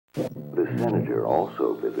The senator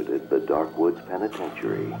also visited the Darkwoods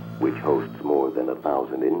Penitentiary, which hosts more than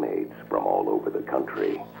 1,000 inmates from all over the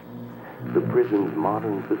country. The prison's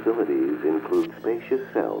modern facilities include spacious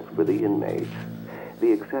cells for the inmates.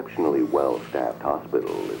 The exceptionally well-staffed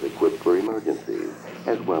hospital is equipped for emergencies,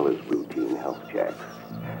 as well as routine health checks.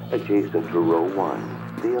 Adjacent to row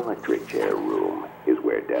 1, the electric chair room is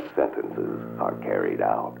where death sentences are carried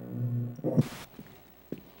out.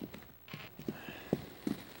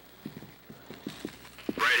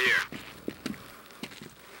 Right here.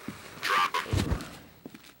 Drop him.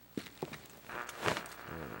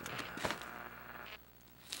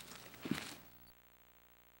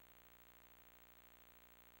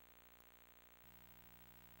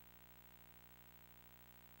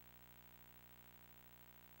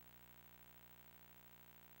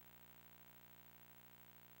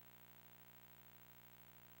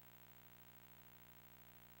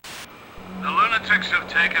 The lunatics have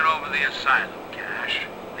taken over the asylum, Cash.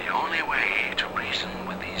 The only way to reason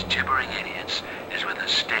with these gibbering idiots is with a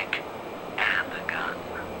stick and a gun.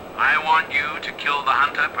 I want you to kill the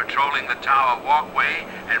hunter patrolling the tower walkway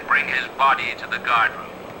and bring his body to the guard room.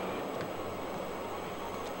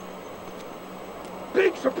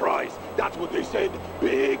 Big surprise! That's what they said.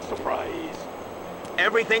 Big surprise.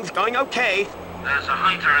 Everything's going okay. There's a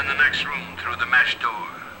hunter in the next room through the mesh door.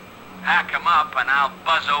 Hack him up and I'll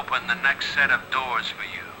buzz open the next set of doors for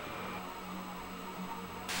you.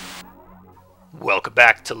 Welcome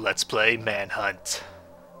back to Let's Play Manhunt.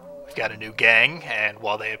 We've got a new gang, and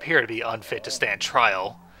while they appear to be unfit to stand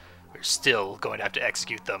trial, we're still going to have to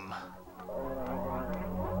execute them.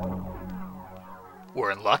 We're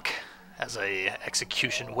in luck, as a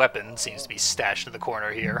execution weapon seems to be stashed in the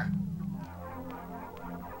corner here.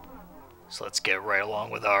 So let's get right along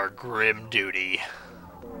with our grim duty.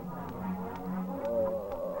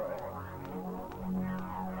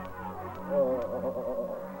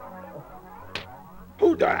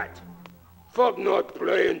 Who dat? Fuck not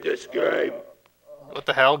playing this game. What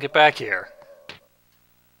the hell? Get back here.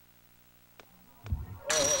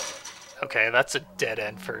 Okay, that's a dead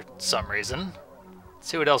end for some reason. Let's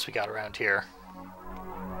see what else we got around here.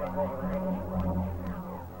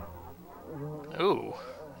 Ooh,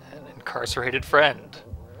 an incarcerated friend.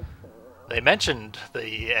 They mentioned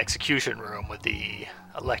the execution room with the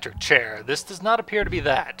electric chair. This does not appear to be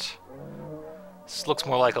that. This looks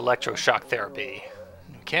more like electroshock therapy.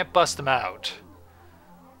 We can't bust them out,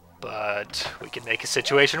 but we can make a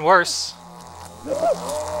situation worse.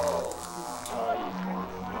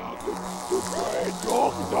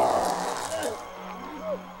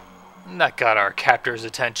 And that got our captor's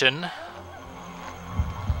attention.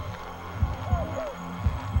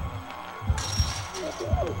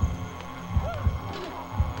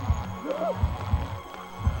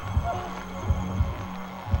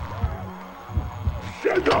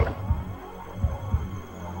 Shut up!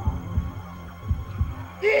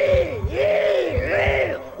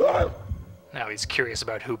 Now he's curious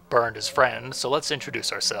about who burned his friend, so let's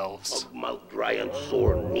introduce ourselves. Mouth dry and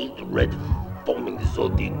sore, neat, red, foaming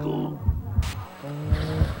salty goo.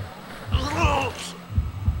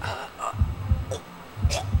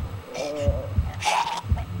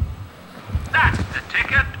 That's the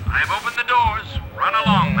ticket. I've opened the doors. Run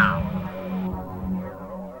along now.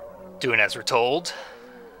 Doing as we're told.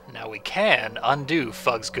 Now we can undo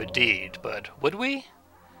Fug's good deed, but would we?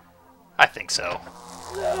 I think so.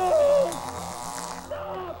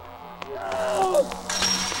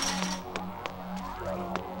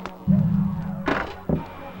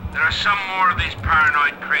 There are some more of these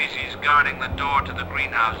paranoid crazies guarding the door to the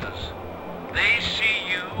greenhouses. They see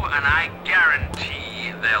you, and I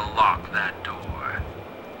guarantee they'll lock that door.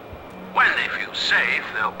 When they feel safe,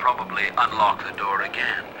 they'll probably unlock the door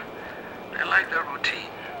again. They like their routine.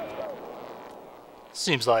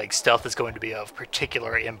 Seems like stealth is going to be of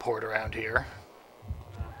particular import around here.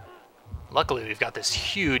 Luckily, we've got this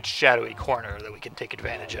huge shadowy corner that we can take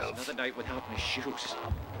advantage of. Another night without my shoes.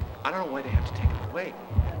 I don't know why they have to take them away.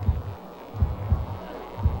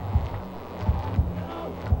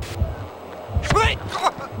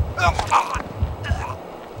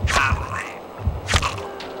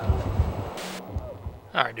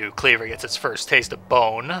 Our new cleaver gets its first taste of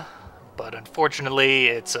bone, but unfortunately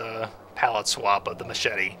it's a palette swap of the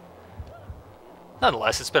machete.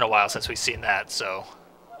 Nonetheless, it's been a while since we've seen that, so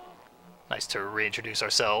nice to reintroduce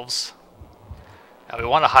ourselves. Now we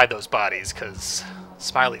want to hide those bodies, because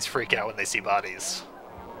Smileys freak out when they see bodies.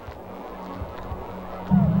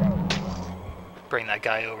 Bring that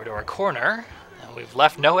guy over to our corner, and we've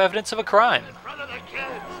left no evidence of a crime. In front of the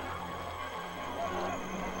kids!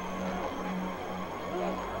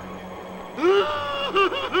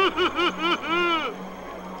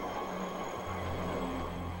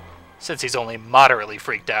 Since he's only moderately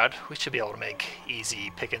freaked out, we should be able to make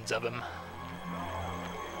easy pickings of him.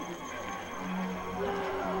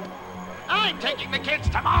 I'm taking the kids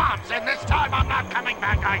to Mom's, and this time I'm not coming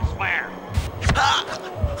back, I swear.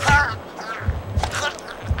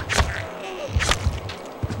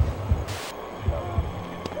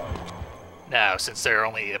 Now, since there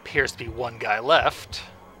only appears to be one guy left,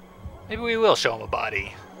 maybe we will show him a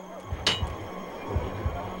body.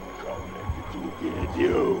 Did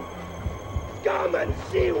you? Come and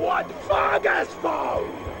see what Fog has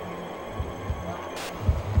found!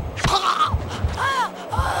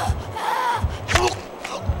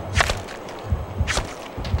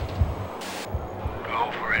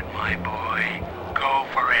 Go for it, my boy. Go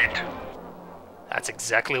for it. That's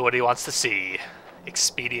exactly what he wants to see.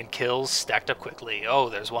 Expedient kills stacked up quickly. Oh,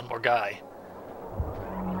 there's one more guy.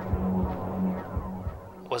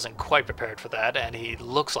 Wasn't quite prepared for that, and he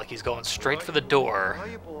looks like he's going straight for the door. Where are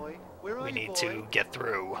you, boy? Where are We you, need boy? to get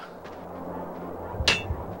through.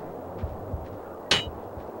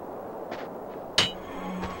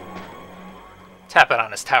 Tapping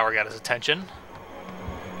on his tower got his attention.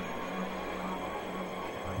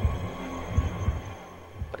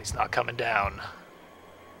 But he's not coming down.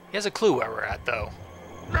 He has a clue where we're at, though.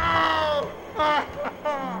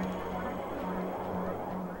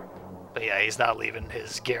 But yeah, he's not leaving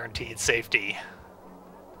his guaranteed safety,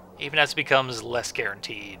 even as it becomes less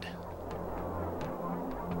guaranteed.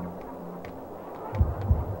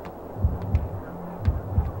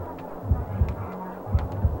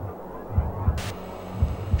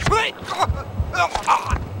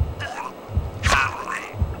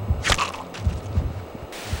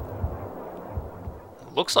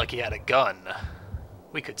 Looks like he had a gun.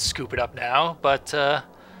 We could scoop it up now, but I'm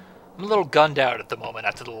a little gunned out at the moment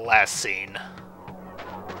after the last scene.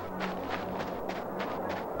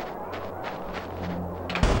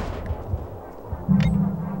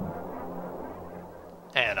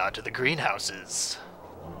 And onto the greenhouses.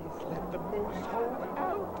 Please let the moose hold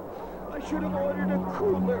out. I should have ordered a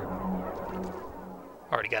cooler.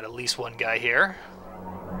 Already got at least one guy here.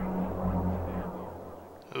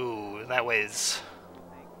 Ooh, that way's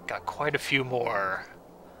got quite a few more.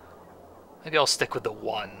 Maybe I'll stick with the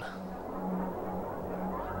one.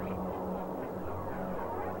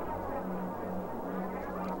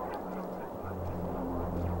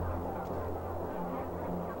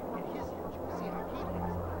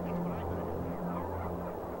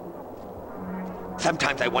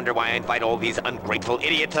 Sometimes I wonder why I invite all these ungrateful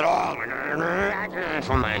idiots at all.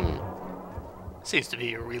 Seems to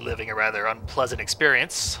be reliving a rather unpleasant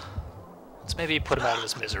experience. Let's maybe put him out of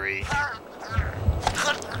his misery.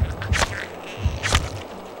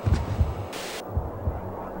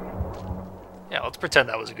 Yeah, let's pretend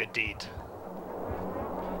that was a good deed.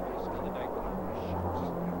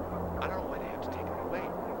 I don't know why they have to take him away.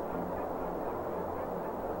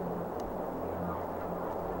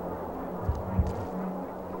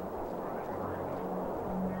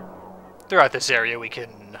 Throughout this area, we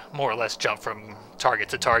can more or less jump from target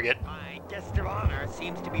to target. My guest of honor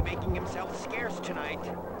seems to be making himself scarce tonight.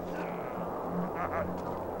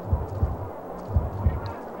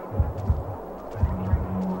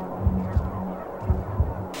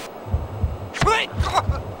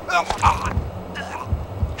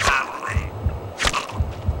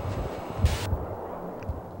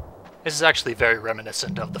 This is actually very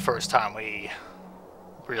reminiscent of the first time we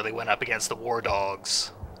really went up against the war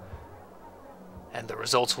dogs. And the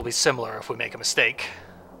results will be similar if we make a mistake.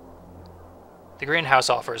 The greenhouse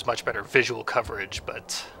offers much better visual coverage,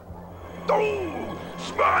 but... Oh!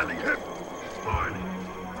 Smiley! Smiley!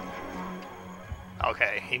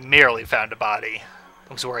 Okay, he merely found a body.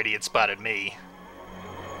 I was worried he had spotted me.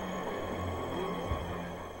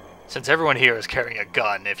 Since everyone here is carrying a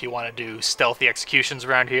gun, if you want to do stealthy executions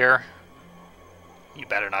around here, you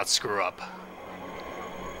better not screw up.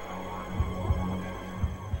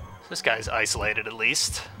 This guy's isolated at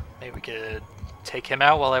least. Maybe we could take him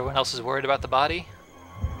out while everyone else is worried about the body.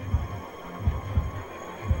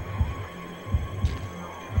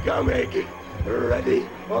 Coming! Ready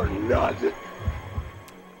or not?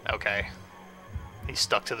 Okay. He's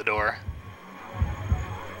stuck to the door.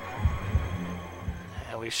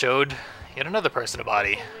 And we showed yet another person a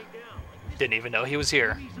body. Didn't even know he was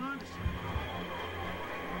here.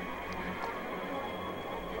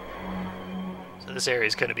 So this area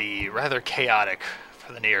is going to be rather chaotic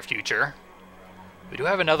for the near future. We do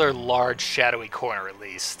have another large shadowy corner at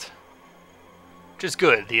least, which is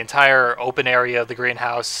good. The entire open area of the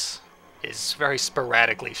greenhouse is very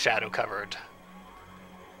sporadically shadow covered.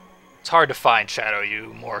 It's hard to find Shadow,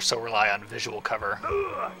 you more so rely on visual cover.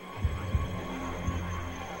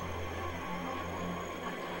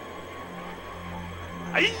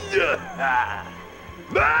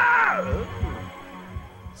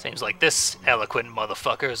 Seems like this eloquent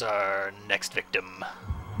motherfucker's our next victim.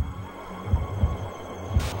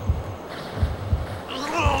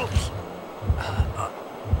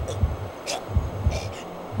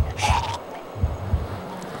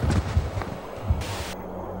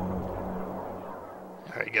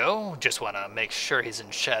 There we go. Just want to make sure he's in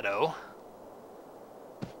shadow.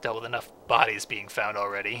 Dealt with enough bodies being found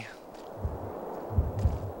already.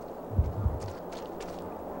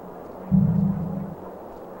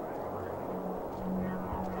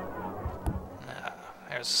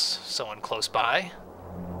 There's someone close by.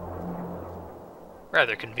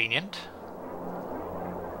 Rather convenient.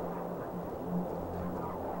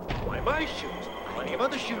 Why my shoes? Plenty of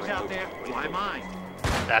other shoes out there. Why mine?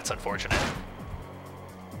 That's unfortunate.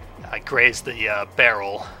 I grazed the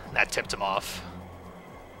barrel, and that tipped him off.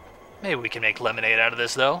 Maybe we can make lemonade out of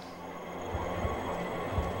this, though.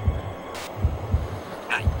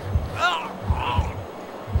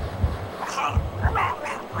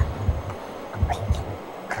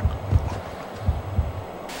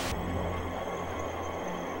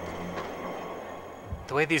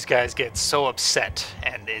 The way these guys get so upset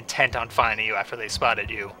and intent on finding you after they spotted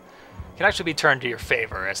you can actually be turned to your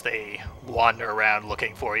favor as they wander around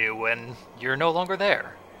looking for you when you're no longer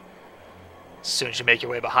there. As soon as you make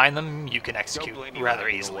your way behind them, you can execute rather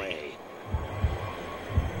easily.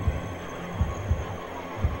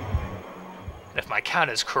 And if my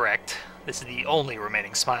count is correct, this is the only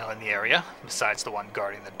remaining smile in the area, besides the one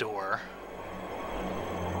guarding the door.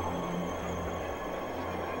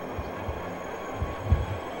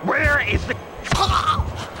 Where is the...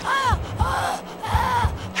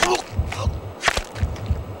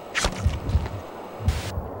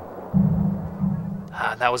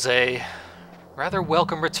 That was a rather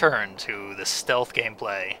welcome return to the stealth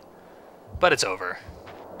gameplay, but it's over.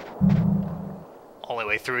 Only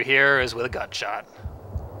way through here is with a gunshot.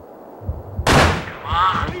 Come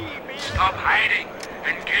on, stop hiding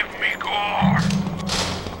and give me gore.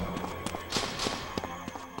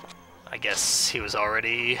 I guess he was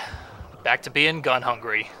already back to being gun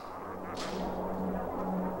hungry.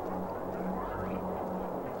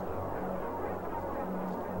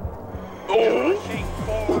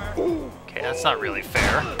 Okay, that's not really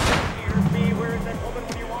fair.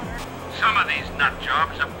 Some of these nut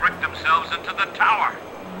jobs have bricked themselves into the tower.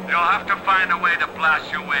 You'll have to find a way to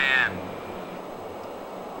blast your way in.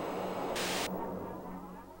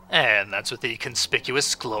 And that's what the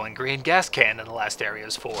conspicuous glowing green gas can in the last area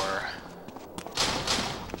is for.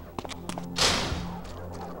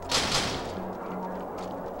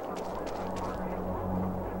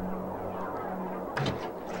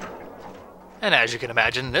 And as you can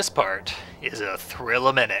imagine, this part is a thrill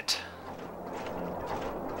a minute.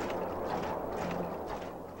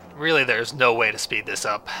 Really, there's no way to speed this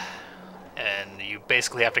up. And you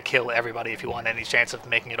basically have to kill everybody if you want any chance of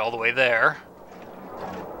making it all the way there.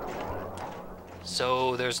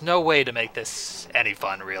 So there's no way to make this any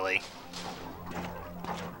fun, really.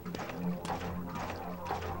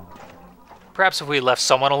 Perhaps if we left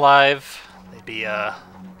someone alive, they'd be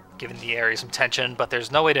giving the area some tension, but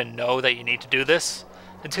there's no way to know that you need to do this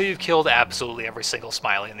until you've killed absolutely every single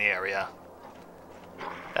smiley in the area.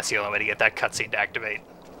 That's the only way to get that cutscene to activate.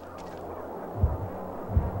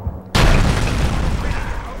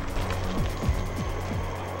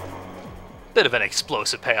 Bit of an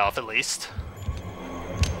explosive payoff, at least.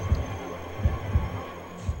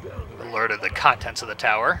 Alerted the contents of the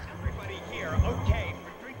tower.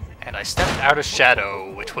 And I stepped out of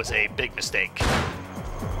shadow, which was a big mistake.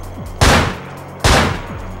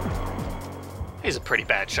 He's a pretty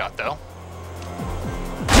bad shot, though.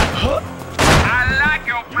 I like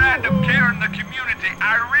your brand of care in the community.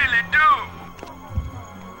 I really do.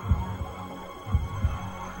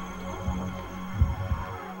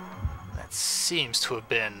 That seems to have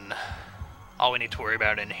been all we need to worry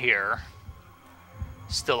about in here.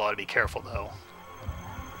 Still ought to be careful, though.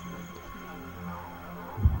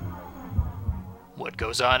 What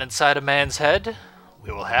goes on inside a man's head?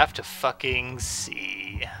 We will have to fucking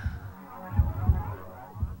see.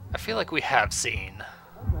 I feel like we have seen.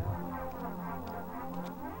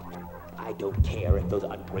 I don't care if those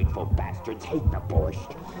ungrateful bastards hate the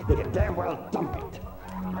borscht. They can damn well dump it.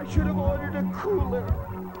 I should have ordered a cooler.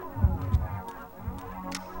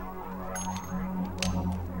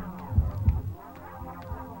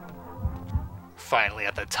 Finally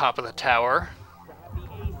at the top of the tower.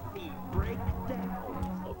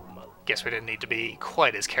 Guess we didn't need to be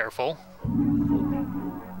quite as careful.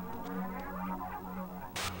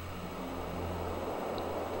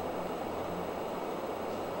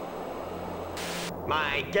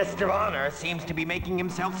 My guest of honor seems to be making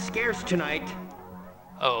himself scarce tonight.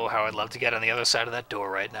 Oh, how I'd love to get on the other side of that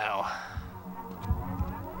door right now.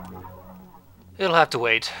 It'll have to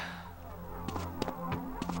wait.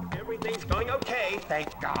 Everything's going okay,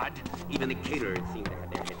 thank God. Even the caterers seem to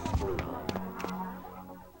have their heads screwed on.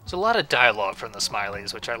 There's a lot of dialogue from the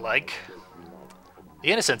Smileys, which I like. The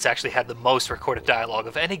Innocents actually had the most recorded dialogue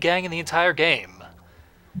of any gang in the entire game.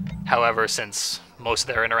 However, since most of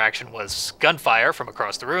their interaction was gunfire from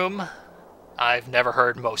across the room, I've never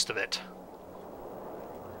heard most of it.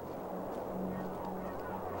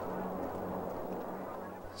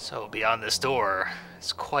 So beyond this door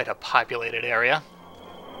is quite a populated area.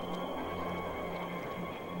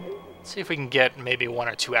 Let's see if we can get maybe one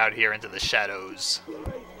or two out here into the shadows.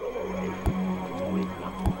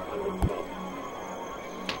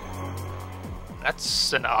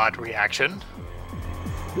 That's an odd reaction.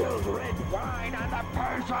 Spilled red wine on the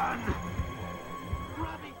person!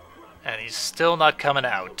 And he's still not coming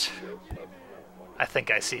out. I think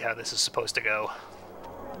I see how this is supposed to go.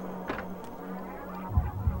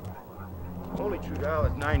 Only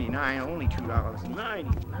 $2.99, only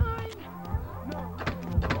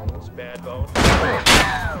 $2.99. Almost bad bone.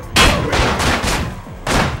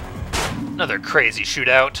 Another crazy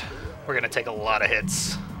shootout. We're gonna take a lot of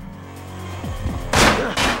hits.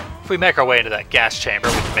 If we make our way into that gas chamber,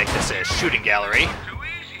 we can make this a shooting gallery.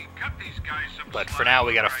 But for now,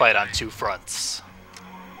 we gotta fight on two fronts.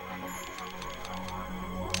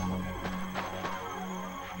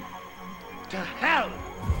 To hell!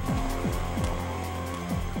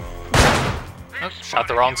 Oh, shot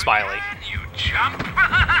the wrong Smiley. You chump!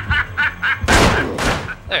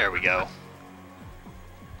 There we go.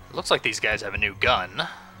 Looks like these guys have a new gun.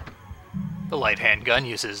 The light handgun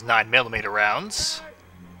uses 9mm rounds.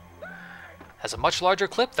 Has a much larger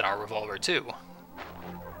clip than our revolver, too.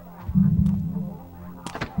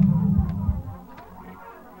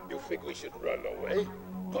 You think we should run away?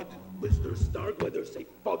 But Mr. Starkweather's a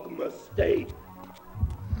bug mistake.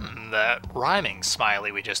 That rhyming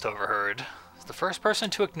Smiley we just overheard is the first person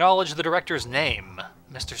to acknowledge the director's name,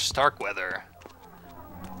 Mr. Starkweather.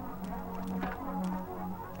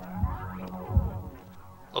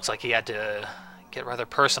 Looks like he had to get rather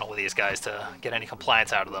personal with these guys to get any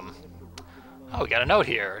compliance out of them. Oh, we got a note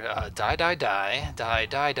here. Die, die, die, die,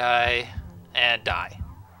 die, die, and die.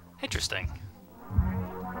 Interesting.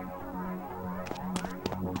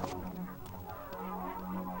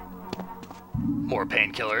 More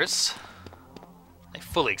painkillers. They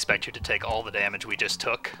fully expect you to take all the damage we just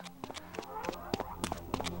took.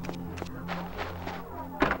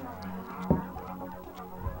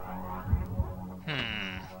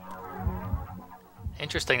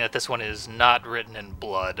 Interesting that this one is not written in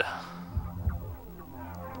blood.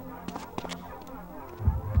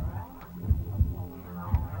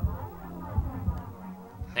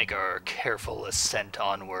 Make our careful ascent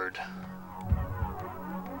onward.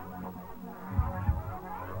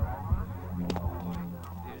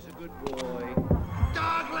 There's a good boy.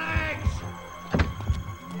 Dog legs!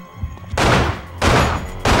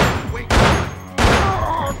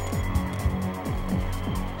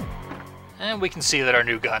 And we can see that our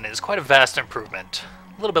new gun is quite a vast improvement.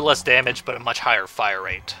 A little bit less damage, but a much higher fire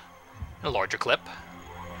rate. And a larger clip.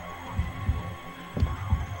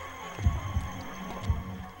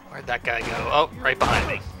 Where'd that guy go? Oh, right behind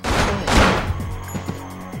me.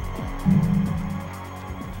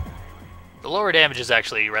 The lower damage is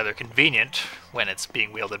actually rather convenient when it's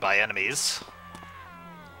being wielded by enemies,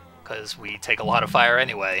 because we take a lot of fire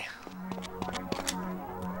anyway.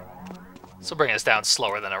 This will bring us down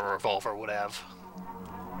slower than a revolver would have.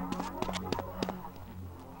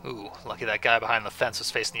 Ooh, lucky that guy behind the fence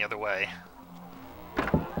was facing the other way.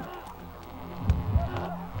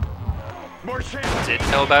 Didn't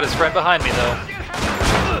know about his friend behind me, though.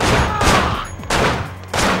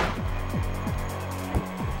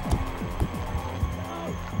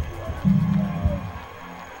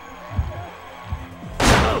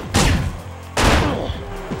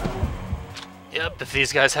 Yep, if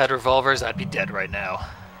these guys had revolvers, I'd be dead right now.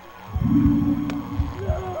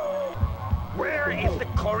 Where is the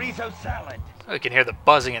chorizo salad? We can hear the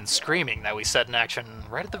buzzing and screaming that we set in action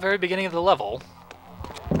right at the very beginning of the level.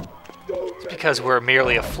 It's because we're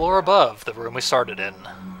merely a floor above the room we started in.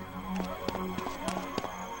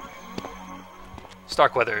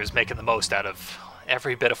 Starkweather is making the most out of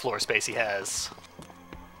every bit of floor space he has.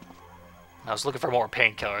 I was looking for more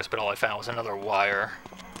painkillers, but all I found was another wire.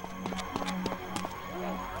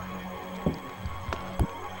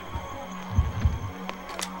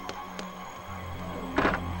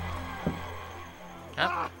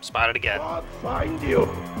 Spotted again. I'll find you.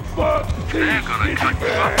 Fuck. They're gonna cut you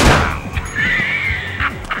up now.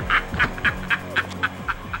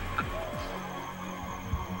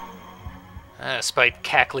 Despite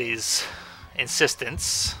Cackley's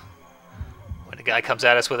insistence, when a guy comes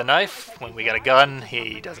at us with a knife, when we got a gun,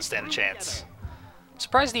 he doesn't stand a chance. I'm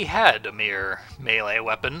surprised he had a mere melee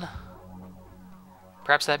weapon.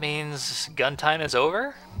 Perhaps that means gun time is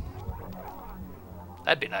over?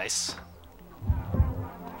 That'd be nice.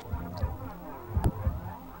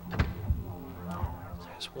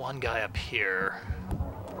 There's one guy up here.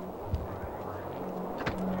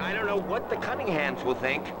 I don't know what the Cunninghams will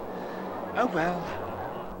think. Oh well.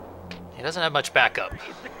 He doesn't have much backup.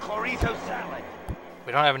 It's the chorizo salad.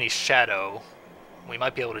 We don't have any shadow. We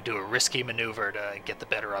might be able to do a risky maneuver to get the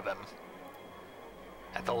better of him.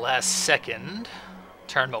 At the last second,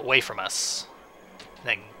 turn him away from us.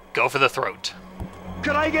 Then go for the throat.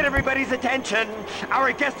 Could I get everybody's attention?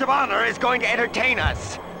 Our guest of honor is going to entertain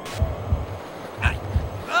us.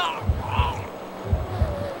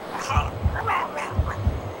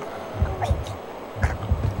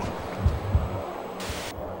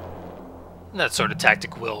 That sort of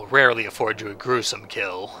tactic will rarely afford you a gruesome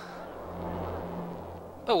kill,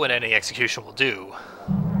 but what any execution will do.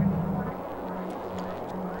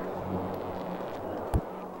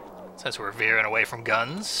 Since we're veering away from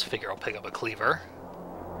guns, figure I'll pick up a cleaver.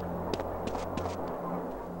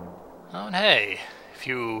 Oh, and hey, if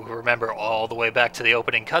you remember all the way back to the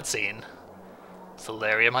opening cutscene, this little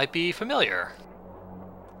area might be familiar.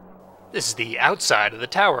 This is the outside of the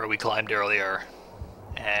tower we climbed earlier.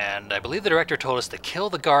 And I believe the director told us to kill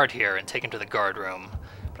the guard here and take him to the guard room.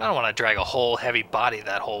 But I don't want to drag a whole heavy body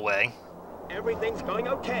that whole way. Everything's going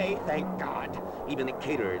okay, thank God. Even the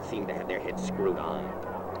caterers seem to have their heads screwed on.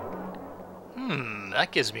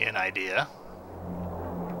 That gives me an idea.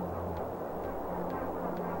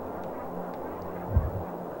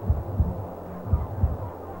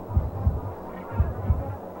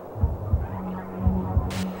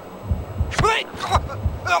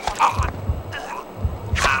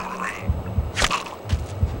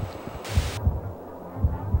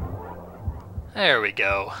 There we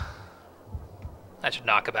go. That should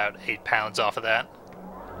knock about 8 pounds off of that.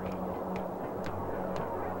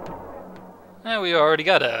 And we already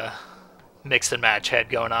got a mix and match head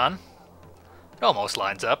going on. It almost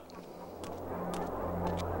lines up.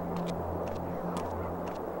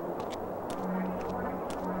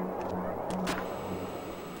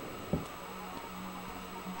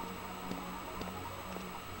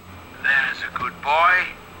 There's a good boy.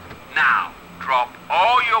 Now, drop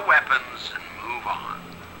all your weapons and move on.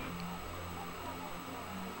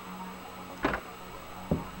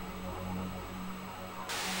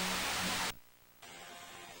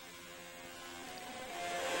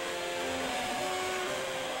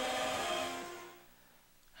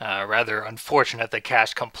 Rather unfortunate that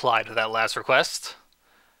Cash complied to that last request.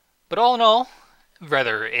 But all in all,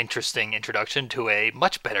 rather interesting introduction to a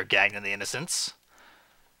much better gang than the Innocents.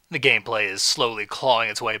 The gameplay is slowly clawing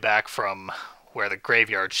its way back from where the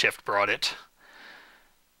graveyard shift brought it.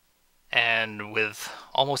 And with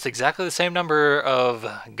almost exactly the same number of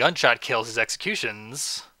gunshot kills as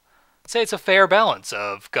executions, I'd say it's a fair balance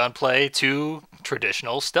of gunplay to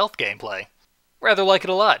traditional stealth gameplay. Rather like it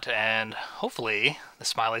a lot, and hopefully the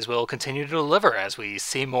Smileys will continue to deliver as we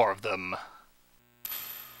see more of them.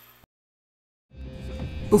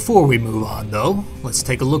 Before we move on though, let's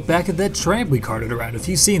take a look back at that tramp we carted around a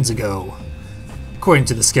few scenes ago. According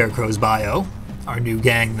to the Scarecrow's bio, our new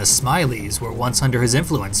gang, the Smileys, were once under his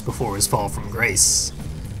influence before his fall from grace.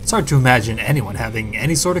 It's hard to imagine anyone having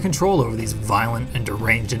any sort of control over these violent and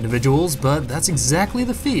deranged individuals, but that's exactly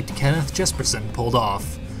the feat Kenneth Jesperson pulled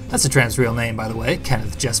off. That's the tramp's real name, by the way,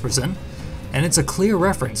 Kenneth Jesperson, and it's a clear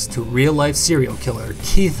reference to real-life serial killer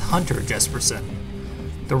Keith Hunter Jesperson.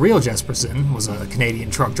 The real Jesperson was a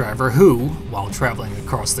Canadian truck driver who, while traveling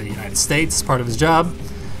across the United States as part of his job,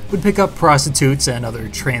 would pick up prostitutes and other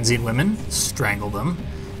transient women, strangle them,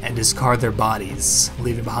 and discard their bodies,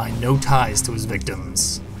 leaving behind no ties to his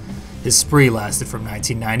victims. His spree lasted from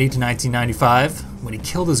 1990 to 1995, when he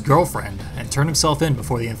killed his girlfriend and turned himself in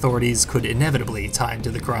before the authorities could inevitably tie him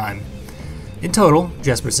to the crime. In total,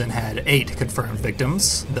 Jesperson had 8 confirmed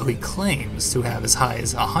victims, though he claims to have as high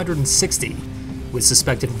as 160, with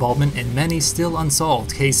suspected involvement in many still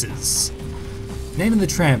unsolved cases. Naming the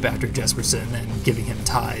tramp after Jesperson and giving him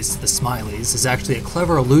ties to the Smileys is actually a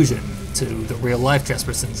clever allusion to the real-life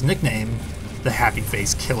Jesperson's nickname, the Happy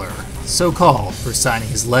Face Killer, so called for signing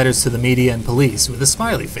his letters to the media and police with a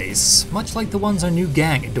smiley face, much like the ones our new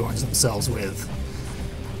gang adorns themselves with.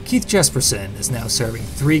 Keith Jesperson is now serving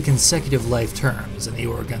 3 consecutive life terms in the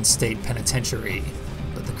Oregon State Penitentiary,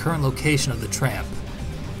 but the current location of the tramp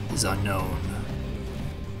is unknown.